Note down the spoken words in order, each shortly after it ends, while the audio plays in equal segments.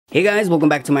Hey guys, welcome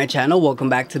back to my channel. Welcome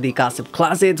back to the Gossip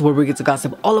Closet, where we get to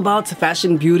gossip all about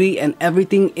fashion, beauty, and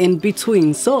everything in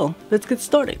between. So let's get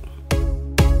started.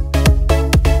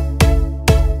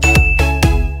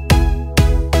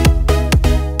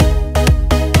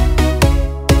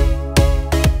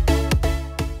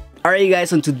 Alright you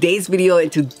guys, so in today's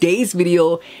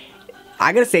video,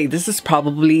 I gotta say, this is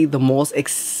probably the most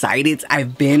excited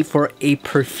I've been for a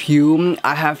perfume.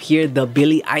 I have here the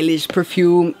Billie Eilish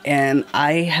perfume, and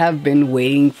I have been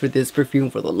waiting for this perfume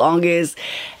for the longest.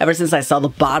 Ever since I saw the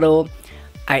bottle,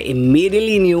 I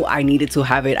immediately knew I needed to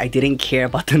have it. I didn't care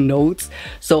about the notes.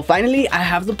 So finally, I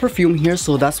have the perfume here,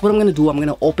 so that's what I'm gonna do. I'm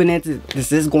gonna open it.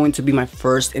 This is going to be my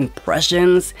first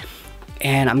impressions,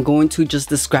 and I'm going to just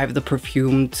describe the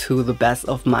perfume to the best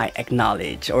of my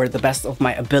knowledge, or the best of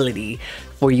my ability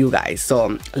for you guys.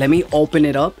 So let me open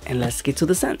it up and let's get to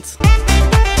the scents.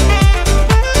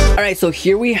 Alright, so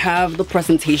here we have the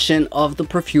presentation of the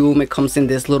perfume. It comes in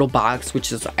this little box,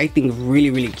 which is, I think,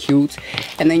 really cute.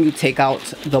 And then you take out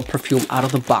the perfume out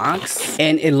of the box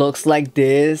and it looks like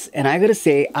this. And I gotta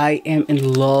say, I am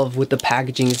in love with the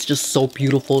packaging. It's just so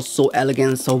beautiful, so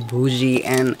elegant, so bougie,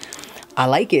 and I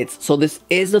like it. So this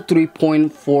is a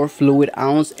 3.4 fluid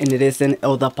ounce, and it is an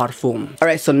Eau de Parfum.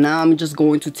 Alright, so now I'm just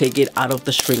going to take it out of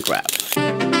the shrink wrap.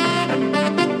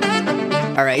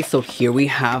 Alright, so here we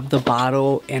have the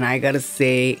bottle, and I gotta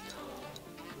say,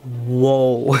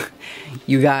 whoa.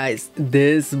 You guys,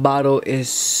 this bottle is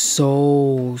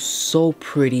so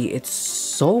pretty. It's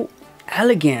so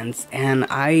elegant, and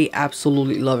I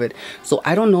absolutely love it. So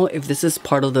I don't know if this is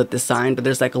part of the design, but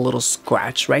there's like a little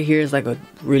scratch right here. It's like a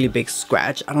really big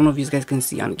scratch. I don't know if you guys can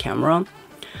see on camera,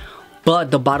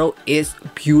 but the bottle is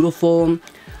beautiful.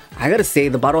 I gotta say,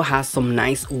 the bottle has some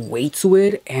nice weight to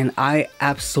it, and I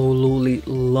absolutely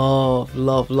love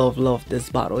this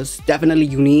bottle. It's definitely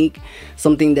unique,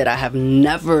 something that I have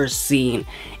never seen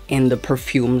in the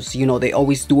perfumes. You know, they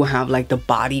always do have like the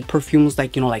body perfumes,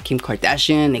 like, you know, like Kim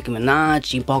Kardashian, Nicki Minaj,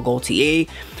 Jean Paul Gaultier,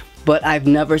 but I've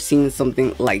never seen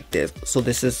something like this. So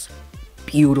this is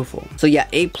beautiful. So yeah,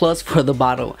 A+ for the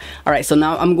bottle. All right, so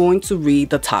now I'm going to read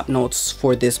the top notes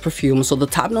for this perfume. So the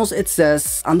top notes, it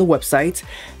says on the website: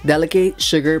 delicate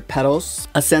sugar petals,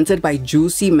 scented by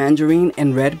juicy mandarin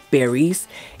and red berries,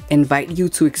 invite you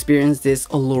to experience this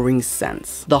alluring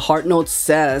scent. The heart note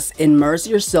says: immerse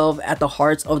yourself at the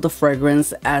heart of the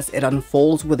fragrance as it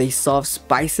unfolds with a soft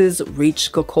spices,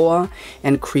 rich cocoa,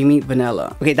 and creamy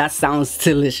vanilla. Okay, that sounds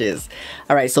delicious.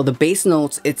 All right, so the base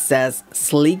notes, it says: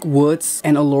 sleek woods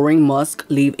and alluring musk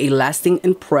leave a lasting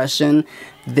impression.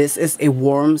 This is a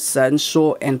warm,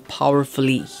 sensual, and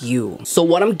powerfully you. So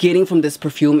what I'm getting from this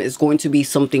perfume is going to be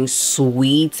something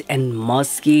sweet and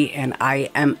musky, and I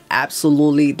am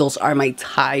absolutely, those are my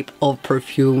type of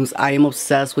perfumes. I am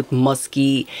obsessed with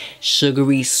musky,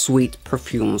 sugary, sweet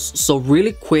perfumes. So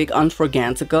really quick on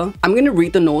Fragrantica, I'm gonna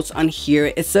read the notes on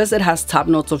here. It says it has top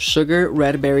notes of sugar,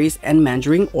 red berries, and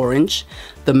mandarin orange.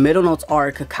 The middle notes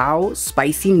are cacao,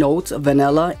 spicy notes,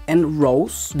 vanilla, and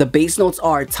rose. The base notes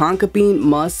are tonka bean,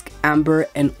 musk, amber,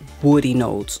 and woody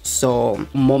notes. So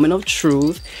moment of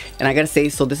truth. And I gotta say,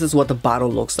 so this is what the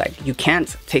bottle looks like. You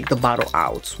can't take the bottle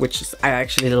out, which is, I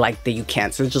actually like that you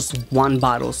can't. So it's just one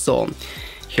bottle. So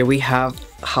here we have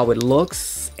how it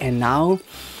looks. And now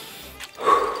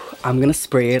I'm gonna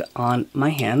spray it on my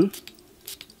hand.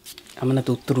 I'm gonna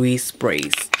do 3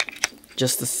 sprays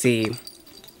just to see,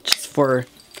 just for,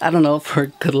 I don't know, for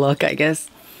good luck, I guess.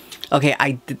 Okay,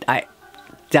 I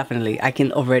definitely, I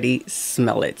can already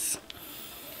smell it.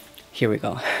 Here we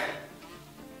go.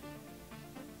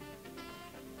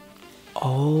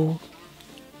 Oh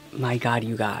my god,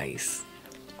 you guys.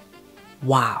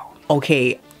 Wow.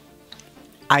 Okay,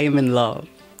 I am in love.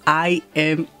 I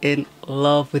am in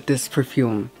love with this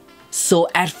perfume. So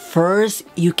at first,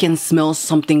 you can smell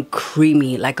something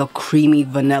creamy, like a creamy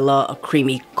vanilla, a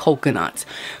creamy coconut.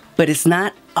 But it's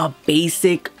not a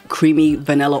basic creamy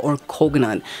vanilla or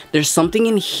coconut. There's something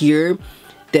in here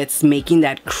that's making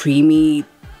that creamy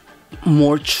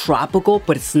more tropical,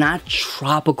 but it's not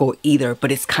tropical either.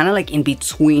 But it's kind of like in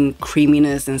between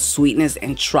creaminess and sweetness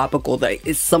and tropical. Like,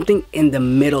 it's something in the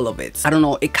middle of it. I don't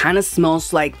know. It kind of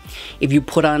smells like if you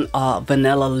put on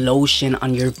vanilla lotion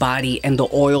on your body, and the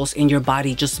oils in your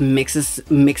body just mixes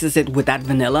it with that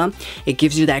vanilla. It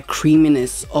gives you that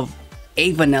creaminess of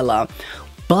a vanilla.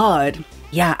 But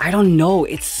yeah, I don't know.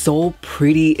 It's so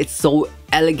pretty. It's so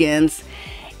elegant.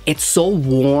 It's so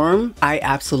warm. I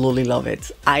absolutely love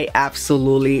it. I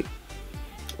absolutely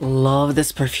love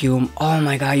this perfume. Oh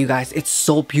my god, you guys, it's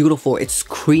so beautiful. It's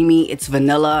creamy, it's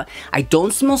vanilla. I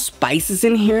don't smell spices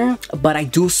in here, but I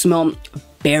do smell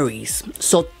berries.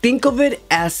 So think of it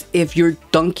as if you're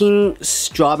dunking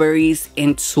strawberries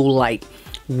into like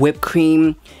whipped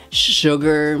cream,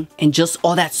 sugar, and just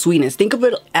all that sweetness. Think of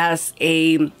it as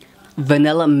a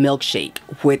vanilla milkshake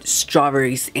with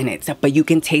strawberries in it, but you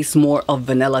can taste more of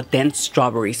vanilla than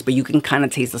strawberries, but you can kind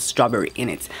of taste the strawberry in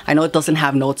it. I know it doesn't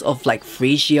have notes of like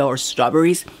freesia or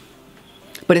strawberries,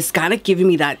 but it's kind of giving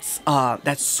me that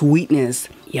sweetness.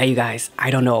 Yeah, you guys, I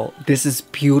don't know, this is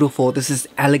beautiful, this is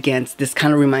elegant. This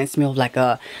kind of reminds me of like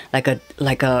a I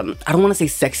don't want to say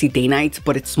sexy day night,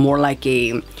 but it's more like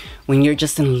a when you're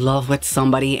just in love with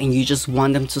somebody and you just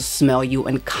want them to smell you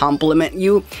and compliment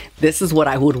you. This is what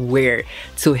I would wear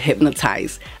to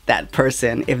hypnotize that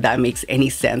person, if that makes any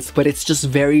sense. But it's just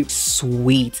very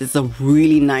sweet. It's a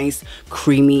really nice,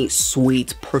 creamy,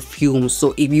 sweet perfume.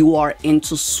 So if you are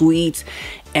into sweet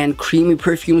and creamy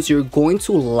perfumes, you're going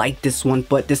to like this one.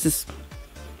 But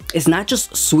it's not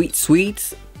just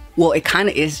sweet. Well, it kind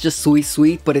of is just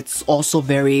sweet, but it's also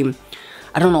very,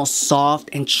 I don't know, soft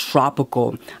and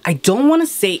tropical. I don't want to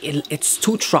say it's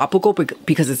too tropical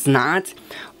because it's not,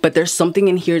 but there's something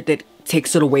in here that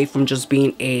takes it away from just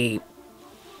being a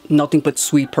nothing but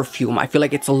sweet perfume. I feel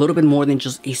like it's a little bit more than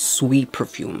just a sweet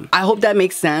perfume. I hope that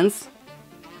makes sense.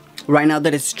 Right now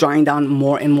that it's drying down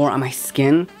more and more on my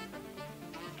skin.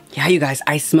 Yeah, you guys,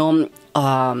 I smell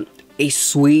a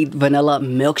sweet vanilla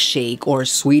milkshake, or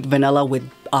sweet vanilla with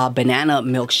banana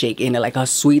milkshake in it, like a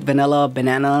sweet vanilla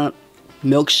banana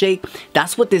milkshake.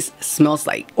 That's what this smells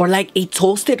like. Or like a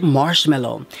toasted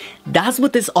marshmallow. That's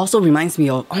what this also reminds me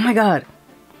of. Oh my god,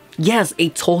 yes, a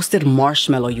toasted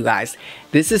marshmallow, you guys.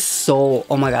 This is so,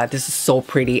 oh my god, this is so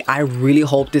pretty. I really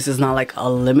hope this is not like a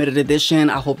limited edition.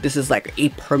 I hope this is like a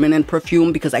permanent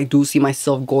perfume, because I do see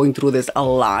myself going through this a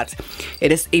lot.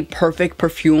 It is a perfect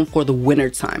perfume for the winter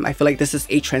time. I feel like this is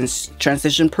a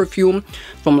transition perfume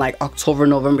from like October,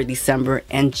 November, December,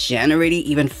 and January,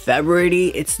 even February.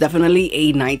 It's definitely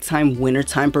a nighttime,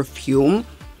 wintertime perfume.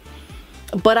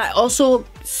 But I also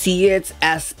see it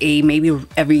as a maybe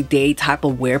everyday type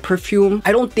of wear perfume.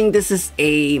 I don't think this is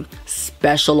a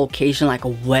special occasion like a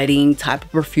wedding type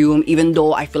of perfume, even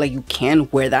though I feel like you can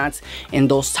wear that in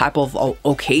those type of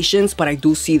occasions. But I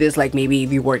do see this like maybe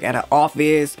if you work at an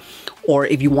office, or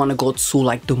if you want to go to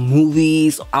like the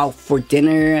movies, out for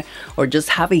dinner, or just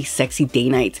have a sexy day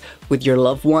night with your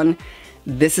loved one.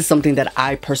 This is something that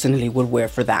I personally would wear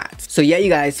for that. So yeah, you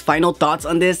guys, final thoughts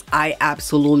on this. I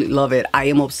absolutely love it. I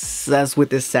am obsessed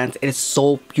with this scent. It is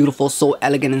so beautiful, so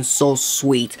elegant, and so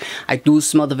sweet. I do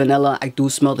smell the vanilla. I do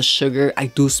smell the sugar. I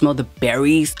do smell the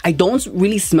berries. I don't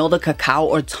really smell the cacao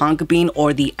or tonka bean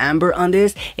or the amber on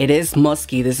this. It is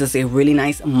musky. This is a really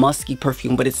nice musky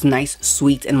perfume, but it's nice,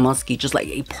 sweet, and musky. Just like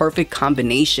a perfect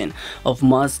combination of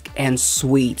musk and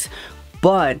sweet.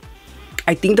 But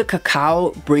I think the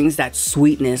cacao brings that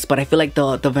sweetness, but I feel like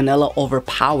the vanilla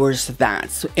overpowers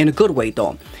that in a good way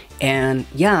though. And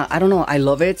yeah, I don't know, I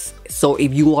love it. So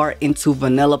if you are into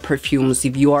vanilla perfumes,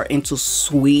 if you are into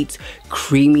sweet,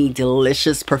 creamy,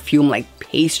 delicious perfume like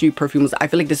pastry perfumes, I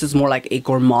feel like this is more like a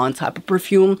gourmand type of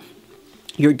perfume.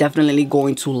 You're definitely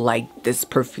going to like this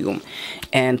perfume.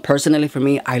 And personally for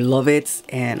me, I love it,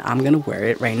 and I'm gonna wear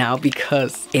it right now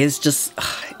because it's just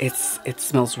it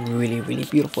smells really, really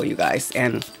beautiful, you guys.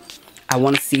 And I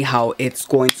want to see how it's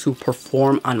going to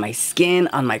perform on my skin,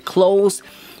 on my clothes,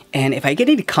 and if I get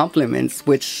any compliments,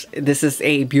 which this is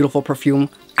a beautiful perfume,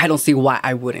 I don't see why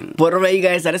I wouldn't. But alright, you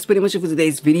guys, that is pretty much it for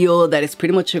today's video. That is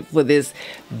pretty much it for this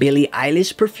Billie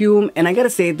Eilish perfume. And I gotta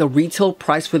say, the retail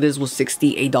price for this was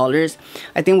 $68.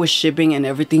 I think with shipping and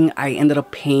everything, I ended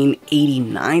up paying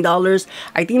 $89.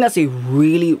 I think that's a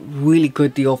really, really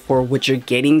good deal for what you're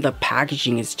getting. The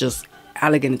packaging is just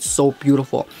elegant. It's so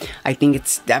beautiful. I think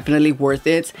it's definitely worth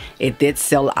it. It did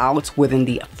sell out within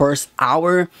the first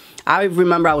hour. I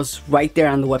remember I was right there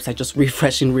on the website just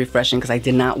refreshing because I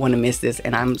did not want to miss this,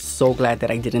 and I'm so glad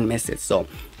that I didn't miss it. So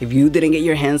if you didn't get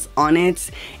your hands on it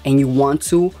and you want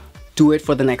to, do it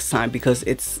for the next time because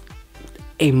it's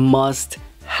a must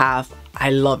have. I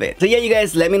love it. So yeah, you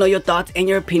guys, let me know your thoughts and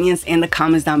your opinions in the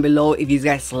comments down below. If you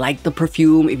guys like the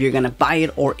perfume, if you're gonna buy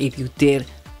it, or if you did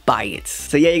buy it.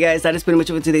 So yeah, you guys, that is pretty much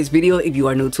it for today's video. If you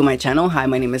are new to my channel, hi,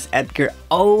 my name is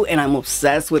Edgar-O, and I'm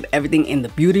obsessed with everything in the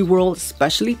beauty world,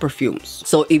 especially perfumes.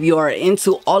 So if you are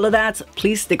into all of that,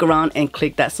 please stick around and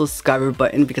click that subscribe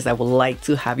button because I would like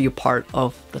to have you part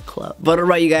of the club. But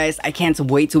alright, you guys, I can't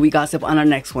wait till we gossip on our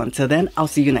next one. Till then, I'll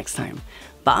see you next time.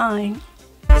 Bye.